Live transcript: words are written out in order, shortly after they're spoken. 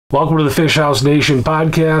Welcome to the Fish House Nation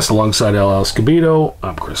podcast alongside LL Scabito.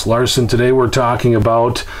 I'm Chris Larson. Today we're talking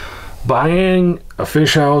about buying a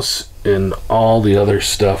fish house and all the other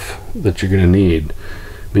stuff that you're going to need.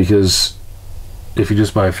 Because if you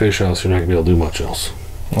just buy a fish house, you're not going to be able to do much else.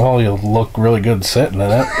 Well, you'll look really good sitting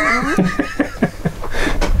in it.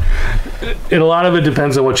 And a lot of it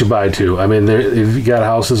depends on what you buy too. I mean, if you got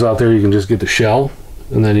houses out there, you can just get the shell.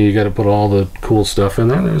 And then you got to put all the cool stuff in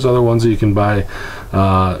there. There's other ones that you can buy,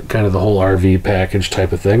 kind of the whole RV package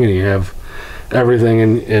type of thing, and you have everything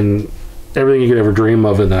and everything you could ever dream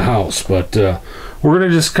of in the house. But we're going to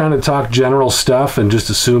just kind of talk general stuff and just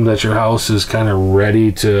assume that your house is kind of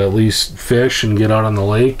ready to at least fish and get out on the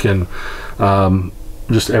lake and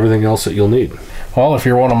just everything else that you'll need. Well, if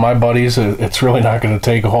you're one of my buddies, it's really not going to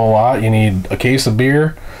take a whole lot. You need a case of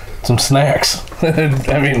beer, some snacks.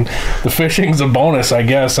 I mean, the fishing's a bonus, I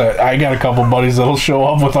guess. I got a couple buddies that'll show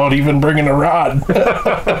up without even bringing a rod.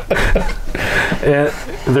 And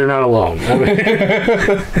they're not alone. I mean,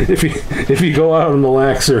 if you go out on Mille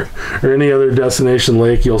Lacs or any other destination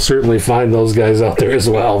lake, you'll certainly find those guys out there as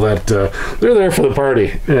well. That they're there for the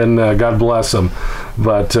party, and God bless them.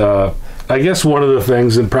 But I guess one of the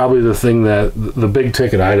things, and probably the thing that the big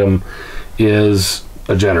ticket item, is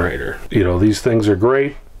a generator. You know, these things are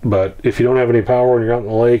great. But if you don't have any power when you're out in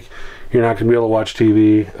the lake, you're not going to be able to watch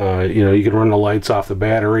TV. You can run the lights off the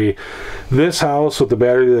battery. This house with the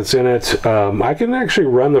battery that's in it, I can actually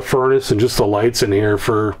run the furnace and just the lights in here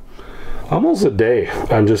for almost a day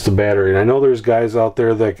on just the battery. And I know there's guys out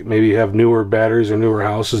there that maybe have newer batteries or newer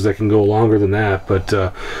houses that can go longer than that. But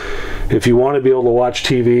if you want to be able to watch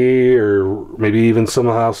TV, or maybe even some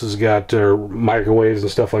of the houses got microwaves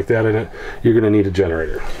and stuff like that in it, you're going to need a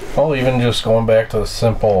generator. Well, even just going back to the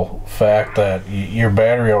simple fact that your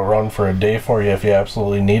battery will run for a day for you if you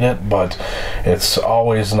absolutely need it, but it's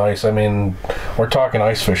always nice. I mean, we're talking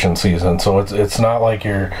ice fishing season, so it's not like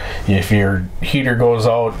if your heater goes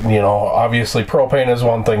out, obviously propane is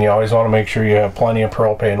one thing. You always want to make sure you have plenty of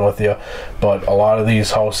propane with you, but a lot of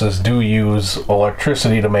these houses do use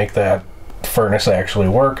electricity to make that furnace actually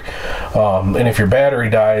work. And if your battery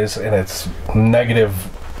dies and it's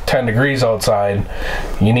negative 10 degrees outside,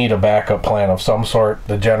 you need a backup plan of some sort.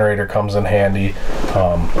 The generator comes in handy.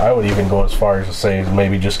 I would even go as far as to say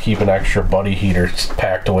maybe just keep an extra buddy heater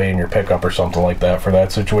packed away in your pickup or something like that for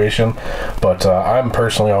that situation. But I'm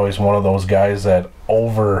personally always one of those guys that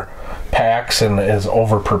overpacks and is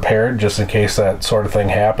over prepared just in case that sort of thing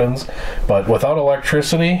happens. But without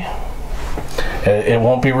electricity, it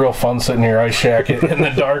won't be real fun sitting in your ice shack in the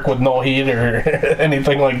dark with no heat or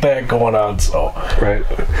anything like that going on. So right,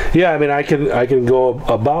 yeah. I mean, I can go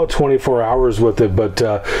about 24 hours with it, but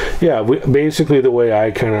basically the way I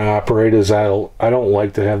kind of operate is I don't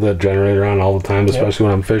like to have that generator on all the time, especially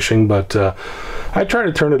when I'm fishing. But I try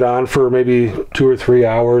to turn it on for maybe 2 or 3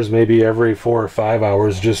 hours, maybe every 4 or 5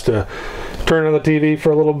 hours, just to turn on the TV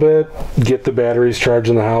for a little bit, get the batteries charged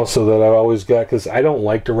in the house, so that I've always got, because I don't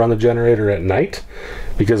like to run the generator at night,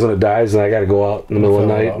 because when it dies, then I got to go out in the middle of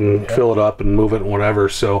the night and fill it up and move it and whatever.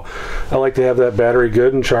 So I like to have that battery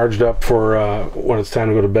good and charged up for when it's time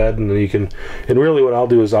to go to bed. And then and really what I'll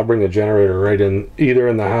do is I'll bring the generator right in, either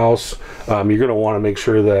in the house. You're going to want to make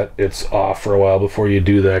sure that it's off for a while before you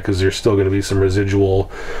do that, because there's still going to be some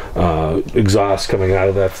residual exhaust coming out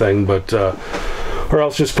of that thing. But or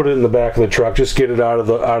else just put it in the back of the truck. Just get it out of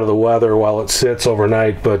the weather while it sits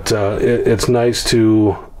overnight. But it's nice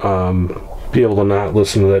to be able to not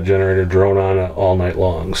listen to that generator drone on it all night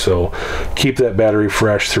long. So keep that battery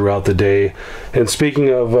fresh throughout the day. And speaking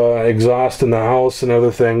of exhaust in the house and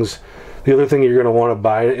other things, the other thing you're going to want to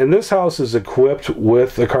buy, and this house is equipped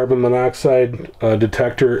with a carbon monoxide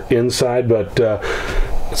detector inside, but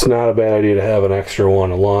it's not a bad idea to have an extra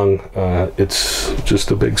one along. It's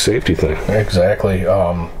just a big safety thing. Exactly.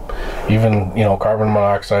 Even carbon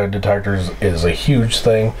monoxide detectors is a huge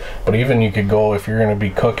thing, but even you could go, if you're going to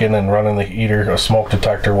be cooking and running the heater, a smoke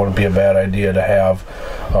detector wouldn't be a bad idea to have.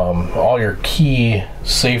 All your key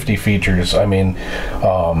safety features, I mean,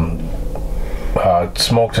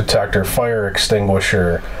 smoke detector, fire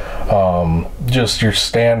extinguisher, just your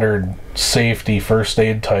standard safety first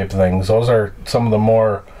aid type things. Those are some of the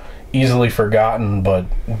more easily forgotten, but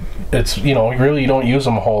it's really you don't use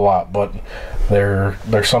them a whole lot, but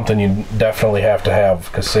they're something you definitely have to have,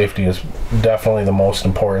 because safety is definitely the most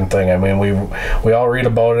important thing. I mean, we all read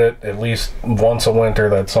about it at least once a winter,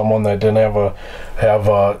 that someone that didn't have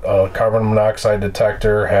a carbon monoxide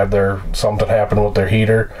detector had something happen with their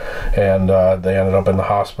heater, and they ended up in the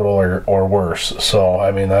hospital or worse. So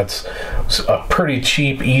I mean, that's a pretty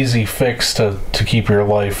cheap, easy fix to keep your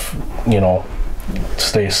life,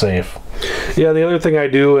 stay safe. Yeah, the other thing I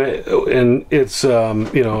do, and it's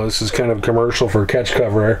this is kind of commercial for catch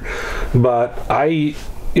cover, but I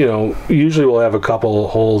usually we'll have a couple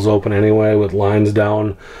holes open anyway with lines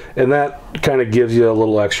down, and that kind of gives you a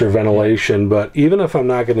little extra ventilation. But even if I'm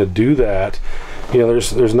not going to do that,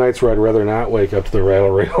 there's nights where I'd rather not wake up to the rattle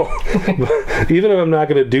reel. Even if I'm not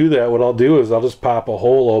going to do that, what I'll do is I'll just pop a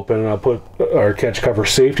hole open and I'll put our catch cover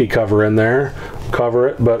safety cover in there, cover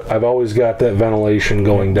it, but I've always got that ventilation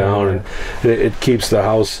going down, and it keeps the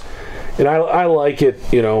house. And I like it,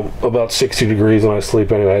 about 60 degrees when I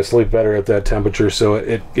sleep anyway. I sleep better at that temperature, so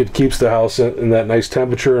it keeps the house in that nice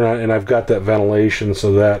temperature, and I've got that ventilation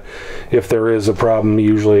so that if there is a problem,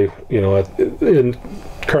 usually, in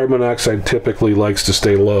carbon monoxide typically likes to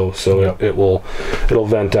stay low, so it'll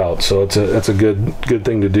vent out. So it's a good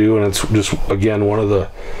thing to do, and it's just, again, one of the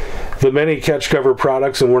many catch cover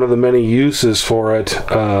products and one of the many uses for it.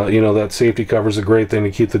 That safety cover is a great thing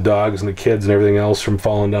to keep the dogs and the kids and everything else from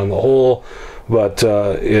falling down the hole, but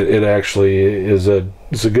it actually is a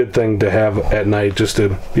good thing to have at night, just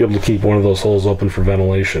to be able to keep one of those holes open for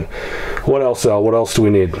ventilation. What else, Al? What else do we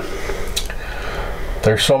need?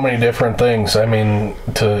 There's so many different things. I mean,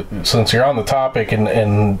 since you're on the topic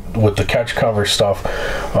and with the catch cover stuff,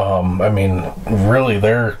 really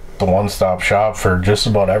they're the one-stop shop for just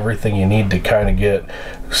about everything you need to kind of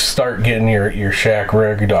start getting your shack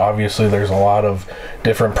rigged. Obviously, there's a lot of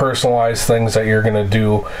different personalized things that you're going to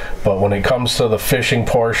do, but when it comes to the fishing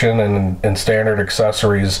portion and standard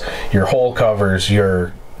accessories, your hole covers,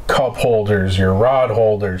 your cup holders, your rod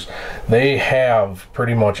holders, they have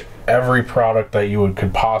pretty much every product that you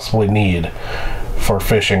could possibly need for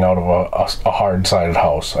fishing out of a hard-sided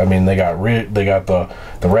house. I mean, they got the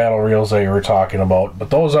rattle reels that you were talking about,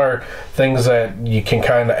 but those are things that you can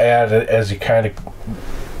kind of add as you kind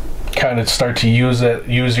of start to use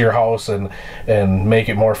your house and make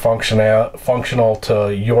it more functional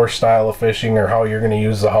to your style of fishing or how you're going to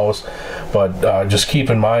use the house. But just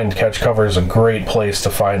keep in mind, catch cover is a great place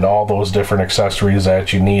to find all those different accessories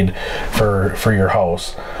that you need for your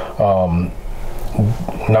house.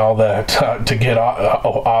 Now that to get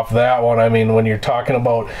off that one, I mean, when you're talking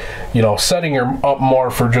about setting up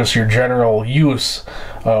more for just your general use,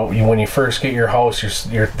 when you first get your house,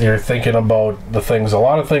 you're thinking about a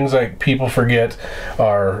lot of things that people forget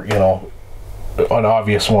are an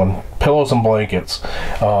obvious one: pillows and blankets.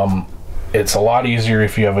 It's a lot easier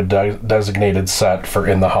if you have a designated set for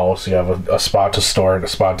in the house. You have a spot to store it, a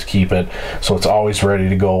spot to keep it, so it's always ready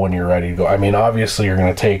to go when you're ready to go. I mean, obviously you're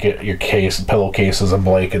going to take your pillowcases and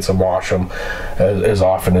blankets and wash them as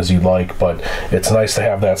often as you'd like, but it's nice to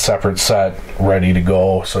have that separate set ready to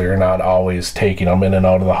go, so you're not always taking them in and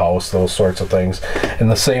out of the house, those sorts of things. And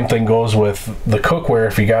the same thing goes with the cookware.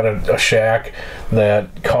 If you got a shack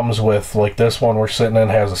that comes with, like this one we're sitting in,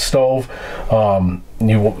 has a stove,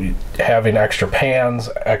 you having extra pans,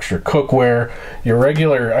 extra cookware, your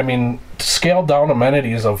regular, scaled down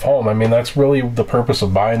amenities of home. I mean, that's really the purpose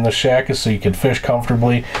of buying the shack, is so you can fish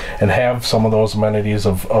comfortably and have some of those amenities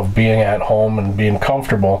of being at home and being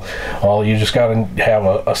comfortable. Well, you just got to have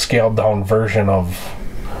a scaled down version of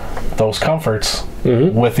those comforts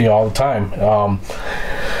with you all the time.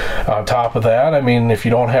 On top of that, if you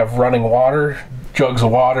don't have running water, jugs of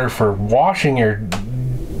water for washing your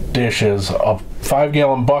dishes, a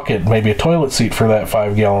 5-gallon bucket, maybe a toilet seat for that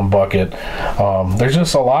 5-gallon bucket. There's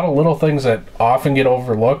just a lot of little things that often get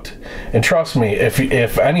overlooked, and trust me,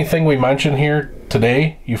 if anything we mention here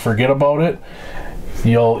today you forget about it,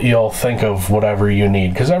 you'll think of whatever you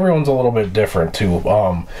need, because everyone's a little bit different too.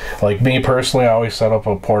 Like me personally, I always set up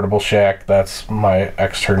a portable shack. That's my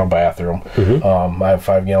external bathroom. I have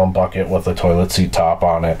a 5-gallon bucket with a toilet seat top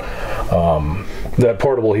on it. That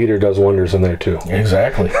portable heater does wonders in there too.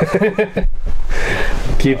 Exactly.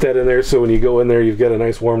 Keep that in there, so when you go in there, you've got a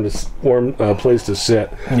nice warm place to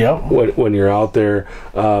sit. Yep. When you're out there.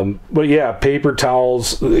 But yeah, paper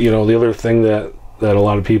towels. The other thing that a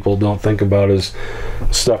lot of people don't think about is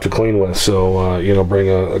stuff to clean with. So bring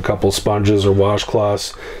a couple sponges or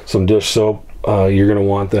washcloths, some dish soap. You're going to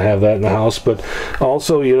want to have that in the house, but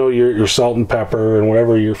also your salt and pepper and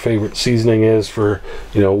whatever your favorite seasoning is for,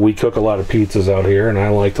 we cook a lot of pizzas out here, and I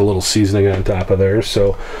like the little seasoning on top of there.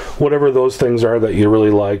 So whatever those things are that you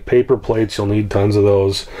really like. Paper plates, you'll need tons of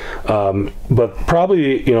those, but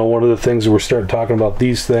probably one of the things that we're starting talking about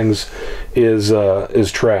these things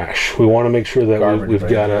is trash. We want to make sure that we've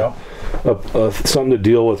got something to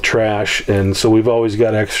deal with trash, and so we've always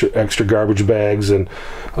got extra garbage bags, and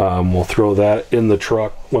we'll throw that in the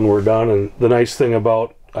truck when we're done. And the nice thing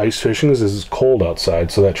about ice fishing is it's cold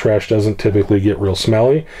outside, so that trash doesn't typically get real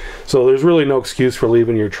smelly. So there's really no excuse for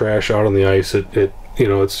leaving your trash out on the ice. It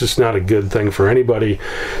it's just not a good thing for anybody.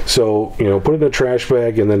 So, put it in a trash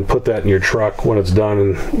bag and then put that in your truck when it's done.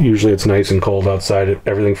 And usually it's nice and cold outside.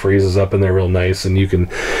 Everything freezes up in there real nice, and you can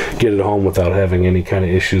get it home without having any kind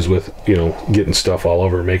of issues with, getting stuff all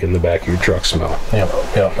over, making the back of your truck smell.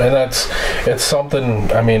 Yep. And it's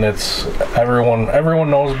something, I mean, it's everyone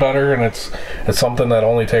knows better, and it's something that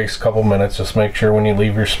only takes a couple minutes. Just make sure when you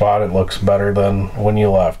leave your spot, it looks better than when you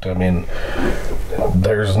left. I mean,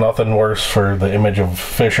 there's nothing worse for the image of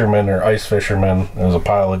fishermen or ice fishermen as a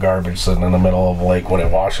pile of garbage sitting in the middle of a lake when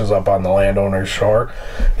it washes up on the landowner's shore.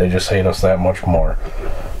 They just hate us that much more.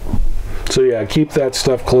 So yeah, keep that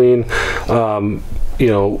stuff clean.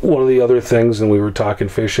 One of the other things, and we were talking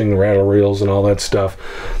fishing, rattle reels and all that stuff.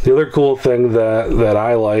 The other cool thing that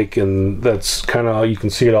I like, and that's kind of, you can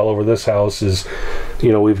see it all over this house, is,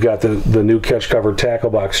 we've got the new catch cover tackle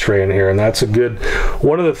box tray in here, and that's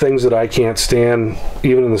one of the things that I can't stand,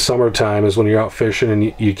 even in the summertime, is when you're out fishing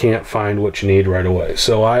and you can't find what you need right away.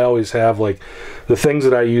 So I always have, like, the things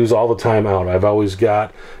that I use all the time out. I've always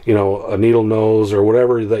got, a needle nose or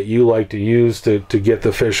whatever that you like to use to get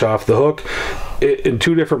the fish off the hook in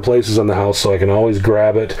two different places on the house, so I can always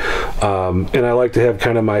grab it. And I like to have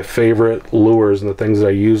kind of my favorite lures and the things that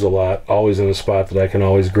I use a lot always in a spot that I can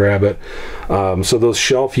always grab it. So those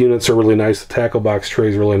shelf units are really nice. The tackle box tray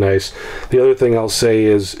is really nice. The other thing I'll say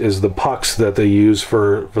is the pucks that they use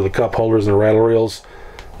for the cup holders and rattle reels.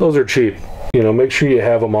 Those are cheap. Make sure you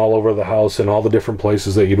have them all over the house in all the different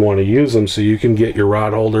places that you'd want to use them, so you can get your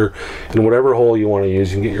rod holder in whatever hole you want to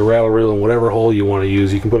use. You can get your rattle reel in whatever hole you want to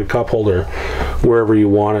use. You can put a cup holder wherever you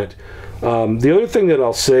want it. The other thing that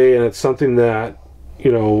I'll say, and it's something that,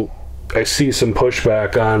 I see some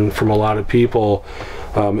pushback on from a lot of people,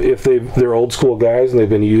 if they're old school guys and they've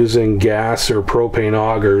been using gas or propane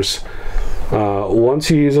augers,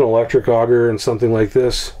 once you use an electric auger and something like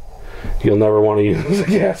this, you'll never want to use a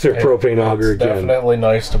gas or propane auger again. It's definitely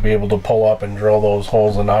nice to be able to pull up and drill those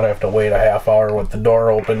holes and not have to wait a half hour with the door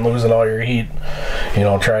open, losing all your heat,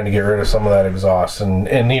 trying to get rid of some of that exhaust.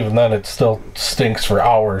 And even then, it still stinks for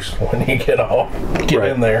hours when you get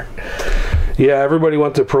in there. Yeah, everybody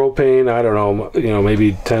went to propane, I don't know,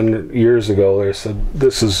 maybe 10 years ago. They said,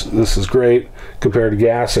 this is great. Compared to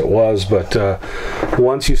gas, it was. But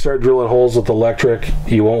once you start drilling holes with electric,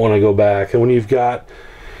 you won't want to go back. And when you've got,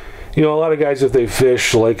 a lot of guys, if they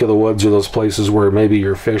fish Lake of the Woods or those places where maybe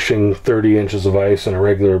you're fishing 30 inches of ice on a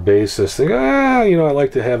regular basis, think, I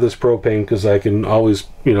like to have this propane because I can always,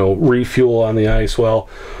 refuel on the ice. Well,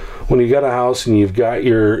 when you got a house and you've got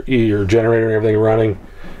your generator and everything running,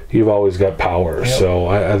 you've always got power. Yep. So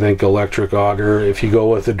I think electric auger, if you go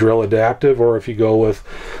with a drill adaptive or if you go with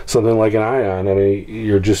something like an ion,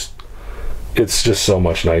 it's just so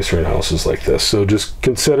much nicer in houses like this. So just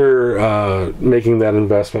consider making that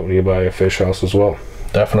investment when you buy a fish house as well.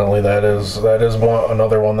 Definitely, that is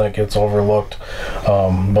another one that gets overlooked.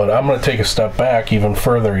 But I'm going to take a step back even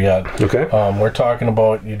further yet. Okay. We're talking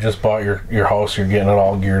about, you just bought your house, you're getting it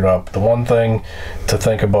all geared up. The one thing to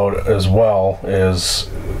think about as well is,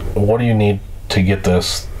 what do you need to get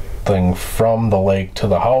this thing from the lake to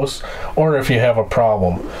the house? Or if you have a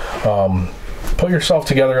problem, put yourself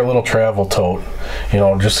together a little travel tote,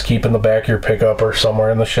 just keep in the back of your pickup or somewhere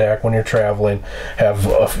in the shack when you're traveling. Have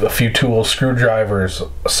a few tools, screwdrivers,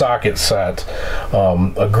 a socket set,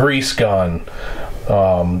 a grease gun,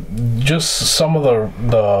 just some of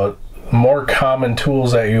the more common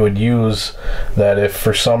tools that you would use, that if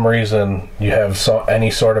for some reason you have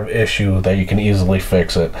any sort of issue, that you can easily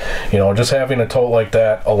fix it. Just having a tote like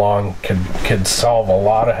that along could solve a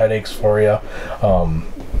lot of headaches for you.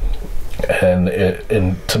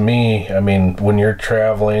 And to me, I mean, when you're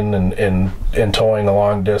traveling and towing a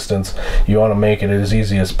long distance, you want to make it as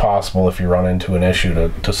easy as possible if you run into an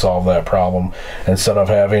issue to solve that problem, instead of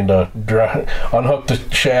having to unhook the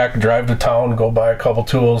shack, drive to town, go buy a couple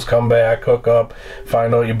tools, come back, hook up,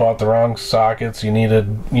 find out you bought the wrong sockets, you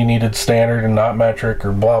needed standard and not metric,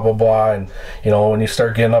 or blah blah blah. And when you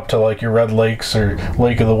start getting up to like your Red Lakes or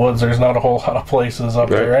Lake of the Woods, there's not a whole lot of places up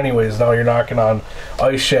there anyways. Now you're knocking on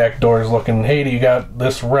ice shack doors looking, hey, do you got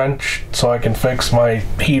this wrench so I can fix my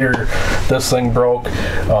heater? This thing broke.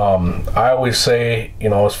 I always say,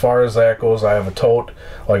 as far as that goes, I have a tote,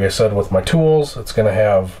 like I said, with my tools. I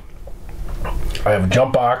have a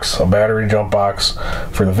jump box, a battery jump box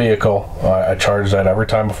for the vehicle. I charge that every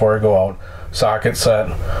time before I go out. Socket set,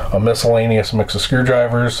 a miscellaneous mix of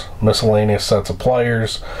screwdrivers, miscellaneous sets of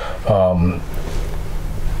pliers,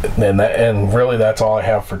 and really that's all I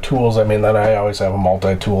have for tools. I mean, then I always have a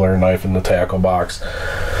multi-tool or a knife in the tackle box.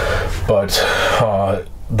 But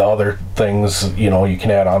the other things, you know, you can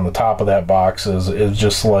add on the top of that box is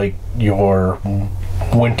just like your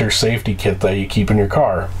winter safety kit that you keep in your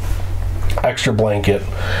car. Extra blanket,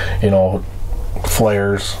 you know,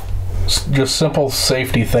 flares, just simple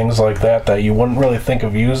safety things like that you wouldn't really think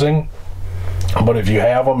of using, but if you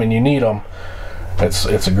have them and you need them,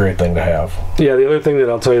 it's a great thing to have. Yeah, the other thing that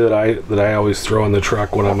I'll tell you that I always throw in the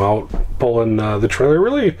truck when I'm out pulling the trailer,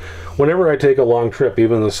 really, whenever I take a long trip,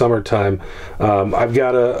 even in the summertime, I've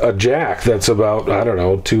got a jack that's about, I don't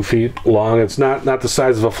know, 2 feet long. It's not the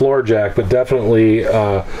size of a floor jack, but definitely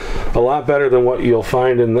a lot better than what you'll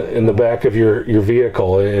find in the back of your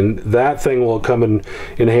vehicle. And that thing will come in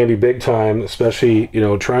handy big time, especially, you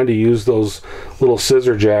know, trying to use those little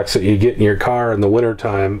scissor jacks that you get in your car in the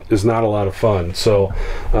wintertime is not a lot of fun. So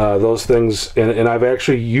those things, and I've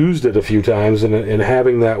actually used it a few times, and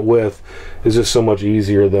having that with is just so much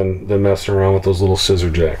easier than messing around with those little scissor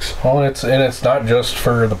jacks. Well, it's not just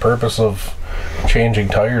for the purpose of changing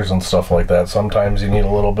tires and stuff like that. Sometimes you need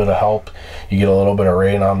a little bit of help. You get a little bit of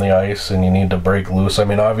rain on the ice and you need to break loose. I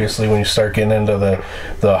mean, obviously when you start getting into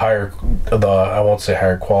the higher, I won't say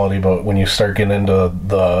higher quality, but when you start getting into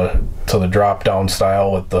the drop down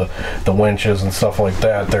style with the winches and stuff like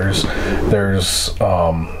that, there's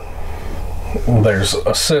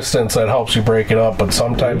assistance that helps you break it up, but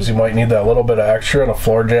sometimes you might need that little bit of extra, and a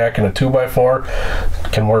floor jack and a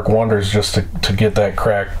 2x4 can work wonders just to get that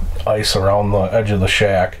cracked ice around the edge of the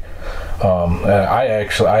shack. And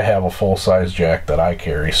I have a full-size jack that I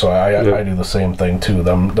carry, so I do the same thing too.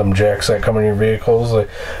 Them jacks that come in your vehicles,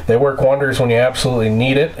 they work wonders when you absolutely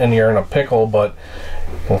need it and you're in a pickle, but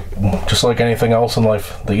just like anything else in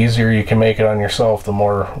life, the easier you can make it on yourself, the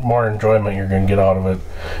more enjoyment you're going to get out of it.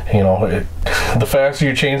 You know, the faster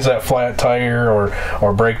you change that flat tire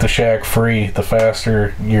or break the shack free, the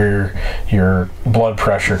faster your blood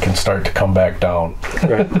pressure can start to come back down.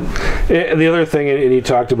 Right. And the other thing, and you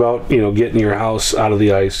talked about, you know, getting your house out of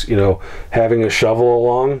the ice, you know, having a shovel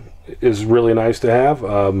along is really nice to have.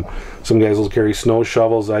 Some guys will carry snow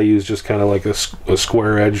shovels. I use just kind of like a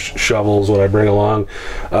square edge shovel is what I bring along.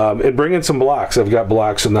 And bring in some blocks. I've got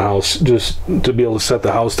blocks in the house just to be able to set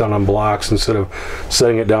the house down on blocks instead of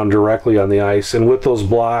setting it down directly on the ice. And with those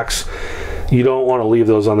blocks, you don't want to leave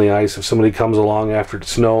those on the ice. If somebody comes along after it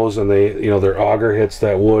snows and their auger hits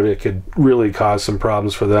that wood, it could really cause some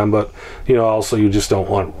problems for them. But, you know, also you just don't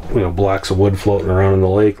want, you know, blocks of wood floating around in the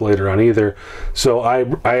lake later on either. So I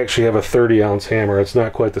actually have a 30-ounce hammer. It's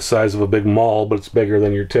not quite the size of a big maul, but it's bigger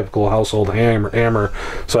than your typical household hammer,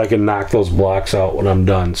 so I can knock those blocks out when I'm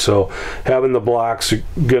done. So having the blocks are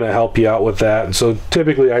going to help you out with that. And so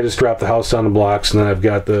typically I just drop the house down the blocks, and then I've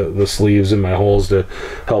got the sleeves in my holes to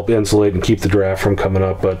help insulate and keep the draft from coming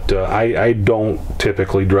up. But I don't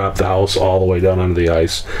typically drop the house all the way down onto the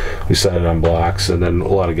ice. We set it on blocks, and then a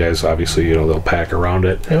lot of guys, obviously, you know, they'll pack around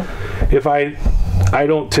it. Yep. If I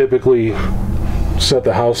don't typically set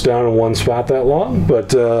the house down in one spot that long,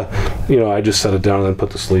 but you know, I just set it down and then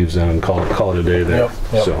put the sleeves in and call it a day there.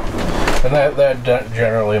 Yep. So, and that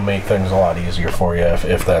generally make things a lot easier for you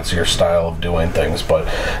if that's your style of doing things. But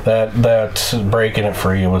that breaking it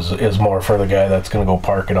free is more for the guy that's going to go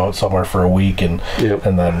park it out somewhere for a week, and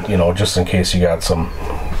then, you know, just in case you got some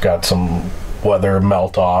weather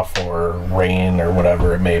melt off or rain or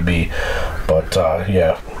whatever it may be. But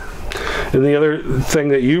yeah. And the other thing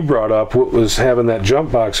that you brought up was having that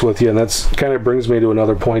jump box with you, and that's kind of brings me to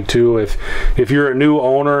another point too. If you're a new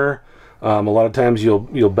owner, a lot of times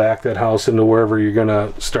you'll back that house into wherever you're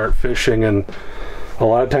gonna start fishing, and a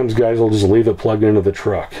lot of times guys will just leave it plugged into the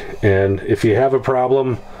truck. And if you have a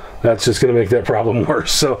problem, that's just going to make that problem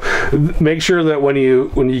worse. So make sure that when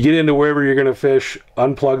you get into wherever you're going to fish,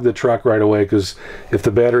 unplug the truck right away, because if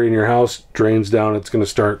the battery in your house drains down, it's going to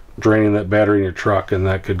start draining that battery in your truck, and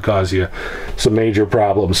that could cause you some major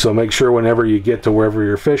problems. So make sure whenever you get to wherever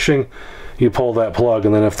you're fishing, you pull that plug,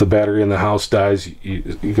 and then if the battery in the house dies, you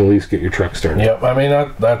can at least get your truck started. Yep, I mean,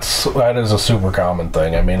 that is a super common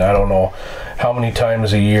thing. I mean, I don't know how many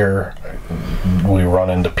times a year we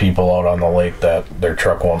run into people out on the lake that their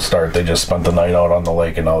truck won't start. They just spent the night out on the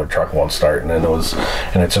lake and now their truck won't start. And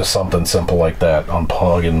it's just something simple like that,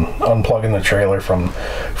 unplugging the trailer from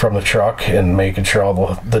the truck and making sure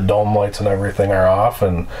all the dome lights and everything are off,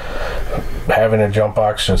 and having a jump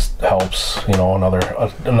box just helps. You know,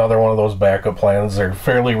 another one of those backup plans. They're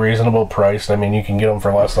fairly reasonable priced. I mean, you can get them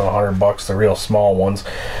for less than $100, the real small ones.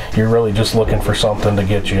 You're really just looking for something to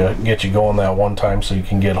get you going that one time so you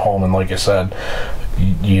can get home. And like I said,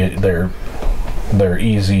 they're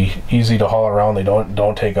easy to haul around. They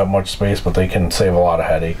don't take up much space, but they can save a lot of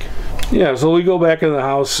headache. Yeah, so we go back in the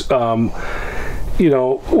house. you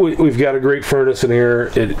know, we've got a great furnace in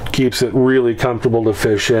here. It keeps it really comfortable to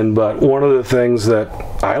fish in. But one of the things that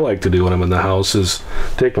I like to do when I'm in the house is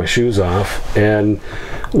take my shoes off. And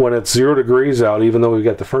when it's 0 degrees out, even though we've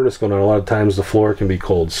got the furnace going on, a lot of times the floor can be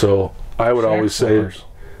cold. So I would always say,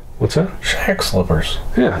 what's that? Shack slippers.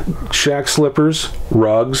 Yeah, shack slippers,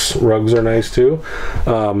 rugs. Rugs are nice too.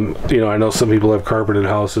 You know, I know some people have carpeted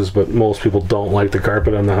houses, but most people don't like the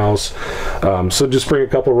carpet on the house. So just bring a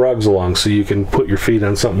couple rugs along so you can put your feet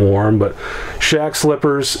on something warm. But shack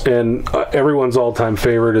slippers, and everyone's all-time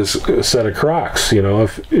favorite is a set of Crocs. You know,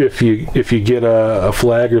 if you get a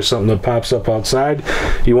flag or something that pops up outside,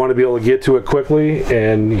 you want to be able to get to it quickly,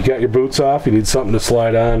 and you got your boots off. You need something to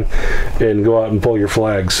slide on and go out and pull your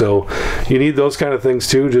flag. So you need those kind of things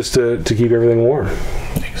too, just to keep everything warm.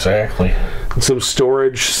 Exactly. Some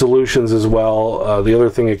storage solutions as well. The other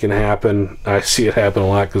thing that can happen, I see it happen a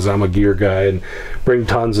lot because I'm a gear guy and bring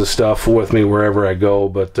tons of stuff with me wherever I go,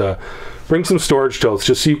 but bring some storage totes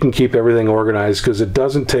just so you can keep everything organized, because it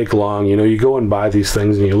doesn't take long. You know, you go and buy these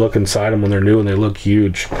things and you look inside them when they're new and they look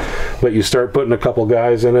huge, but you start putting a couple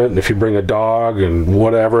guys in it, and if you bring a dog and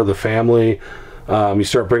whatever, the family, you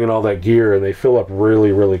start bringing all that gear and they fill up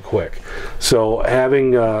really, really quick. So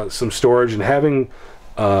having some storage and having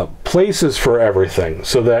places for everything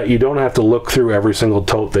so that you don't have to look through every single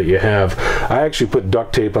tote that you have. I actually put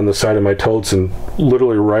duct tape on the side of my totes and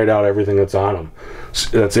literally write out everything that's on them,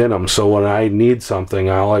 that's in them. So when I need something,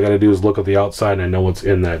 all I got to do is look at the outside and I know what's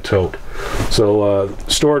in that tote. So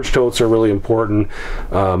storage totes are really important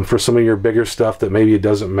for some of your bigger stuff that maybe it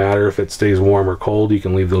doesn't matter if it stays warm or cold. You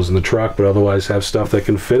can leave those in the truck, but otherwise have stuff that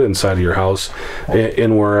can fit inside of your house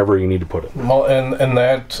in wherever you need to put it. Well, and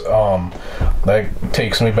that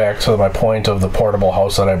takes me back to my point of the portable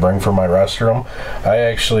house that I bring for my restroom. I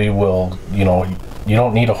actually will, you know, you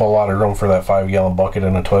don't need a whole lot of room for that 5-gallon bucket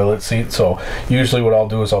and a toilet seat. So usually what I'll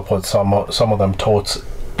do is I'll put some of them totes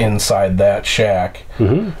inside that shack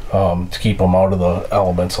to keep them out of the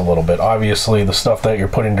elements a little bit. Obviously, the stuff that you're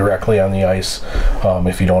putting directly on the ice,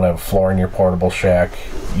 if you don't have a floor in your portable shack,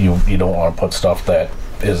 you don't want to put stuff that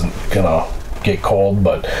isn't gonna get cold,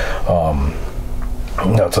 but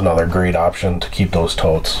that's another great option to keep those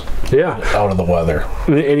totes out of the weather.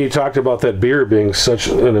 And you talked about that beer being such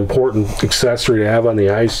an important accessory to have on the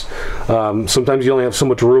ice. Sometimes you only have so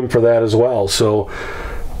much room for that as well. So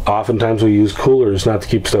oftentimes we use coolers not to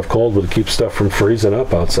keep stuff cold, but to keep stuff from freezing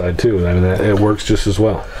up outside too. I mean, it works just as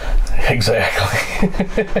well.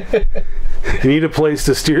 Exactly. You need a place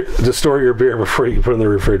to store your beer before you put it in the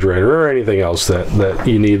refrigerator, or anything else that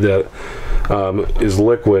you need that is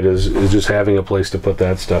liquid is just having a place to put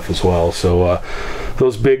that stuff as well. So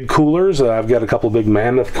those big coolers, I've got a couple big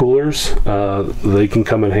Mammoth coolers. They can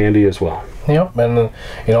come in handy as well. Yep, and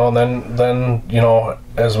you know, and then you know,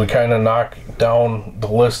 as we kind of knock down the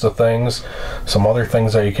list of things, some other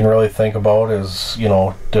things that you can really think about is, you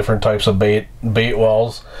know, different types of bait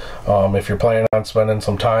wells. If you're planning on spending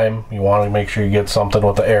some time, you want to make sure you get something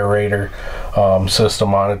with the aerator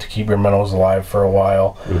system on it to keep your minnows alive for a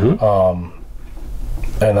while.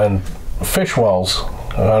 And then fish wells.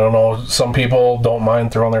 I don't know, some people don't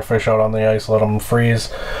mind throwing their fish out on the ice, let them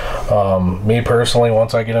freeze. Me personally,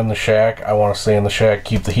 once I get in the shack, I want to stay in the shack,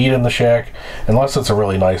 keep the heat in the shack, unless it's a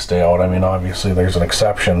really nice day out. I mean, obviously there's an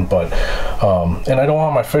exception, but and I don't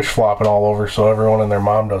want my fish flopping all over so everyone and their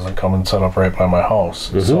mom doesn't come and set up right by my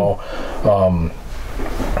house. So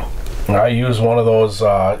I use one of those,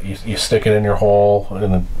 you stick it in your hole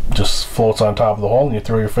and it just floats on top of the hole, and you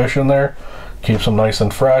throw your fish in there. Keeps them nice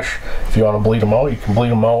and fresh. If you want to bleed them out, you can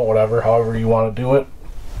bleed them out, however you want to do it.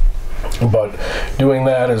 But doing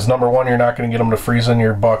that is, number one, you're not going to get them to freeze in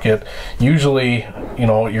your bucket. Usually, you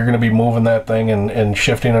know, you're going to be moving that thing and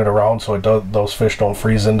shifting it around so those fish don't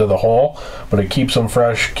freeze into the hole. But it keeps them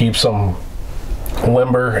fresh, keeps them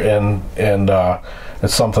limber, and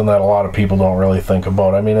it's something that a lot of people don't really think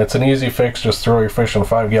about. I mean, it's an easy fix, just throw your fish in a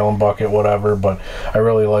 5-gallon bucket, whatever, but I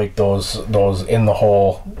really like those in the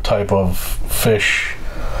hole type of fish.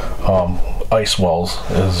 Ice wells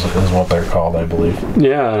is what they're called, I believe.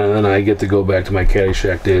 Yeah, and then I get to go back to my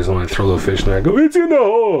Caddyshack days when I throw the fish in there. I go, it's in the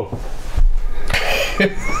hole.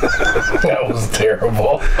 That was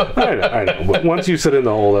terrible. I know, but once you said in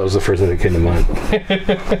the hole, that was the first thing that came to mind.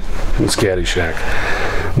 It was Caddyshack.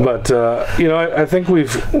 But you know, I think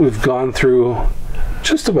we've gone through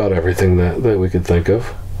just about everything that we could think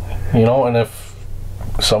of. You know, and if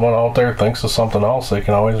someone out there thinks of something else, they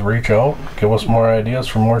can always reach out, give us more ideas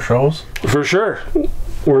for more shows. For sure.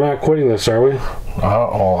 we're not quitting this, are we?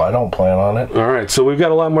 Oh, I don't plan on it. All right, so we've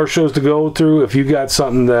got a lot more shows to go through. If you got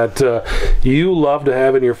something that you love to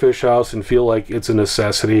have in your fish house and feel like it's a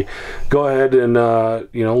necessity, go ahead and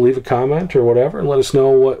leave a comment or whatever, and let us know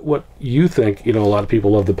what you think. A lot of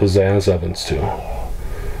people love the pizzazz ovens too.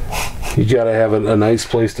 You got to have a nice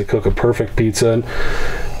place to cook a perfect pizza, and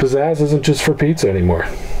pizzazz isn't just for pizza anymore.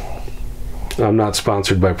 I'm not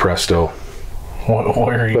sponsored by Presto.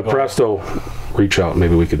 Where are you but going? Presto, reach out.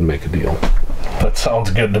 Maybe we could make a deal. That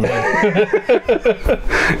sounds good to me.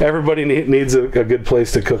 Everybody needs a good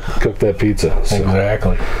place to cook that pizza. So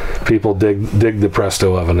exactly. People dig the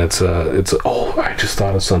Presto oven. Oh, I just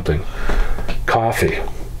thought of something. Coffee.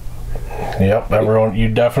 Yep, everyone, you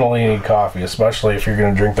definitely need coffee, especially if you're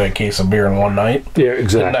going to drink that case of beer in one night. Yeah,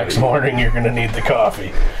 exactly. The next morning, you're going to need the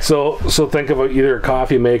coffee. So think of either a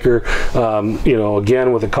coffee maker.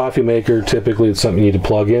 Again, with a coffee maker, typically it's something you need to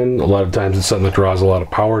plug in. A lot of times it's something that draws a lot of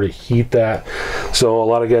power to heat that. So a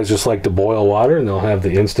lot of guys just like to boil water, and they'll have the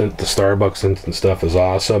Starbucks instant stuff is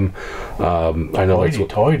awesome. I know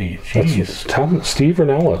Hoity-toity, jeez. Steve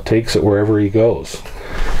Ranella takes it wherever he goes.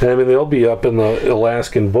 And I mean, they'll be up in the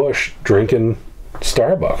Alaskan bush drinking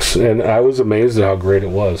Starbucks, and I was amazed at how great it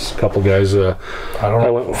was. A couple guys I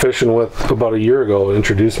went fishing with about a year ago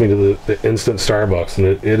introduced me to the instant Starbucks, and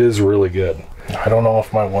it is really good. I don't know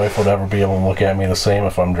if my wife would ever be able to look at me the same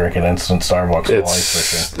if I'm drinking instant Starbucks while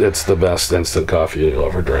ice fishing. It's the best instant coffee you'll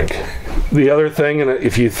ever drink. The other thing, and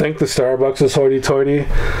if you think the Starbucks is hoity-toity,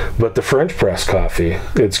 but the French press coffee,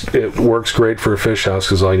 it works great for a fish house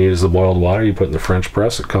because all you need is the boiled water. You put it in the French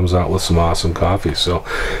press, it comes out with some awesome coffee. So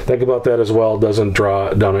think about that as well. It doesn't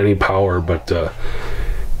draw down any power, but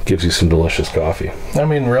gives you some delicious coffee. I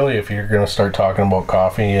mean, really, if you're going to start talking about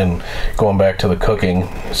coffee and going back to the cooking,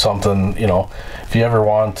 something, if you ever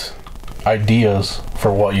want ideas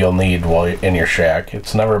for what you'll need while you're in your shack,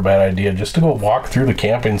 it's never a bad idea just to go walk through the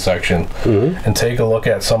camping section and take a look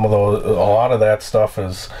at some of those. A lot of that stuff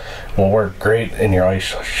will work great in your ice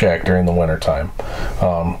shack during the winter time.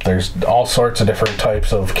 There's all sorts of different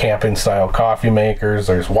types of camping style coffee makers.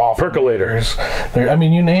 There's waffle percolators.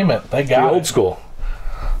 You name it, they got the old school.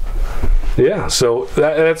 Yeah, so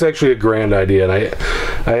that's actually a grand idea, and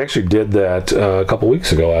I actually did that a couple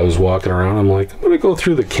weeks ago. I was walking around. I'm like, I'm going to go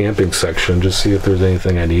through the camping section, just see if there's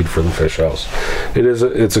anything I need for the fish house.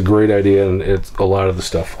 It's a great idea, and a lot of the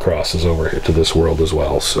stuff crosses over here to this world as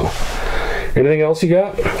well. So, anything else you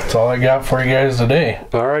got? That's all I got for you guys today.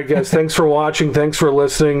 All right, guys, thanks for watching. Thanks for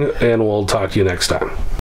listening, and we'll talk to you next time.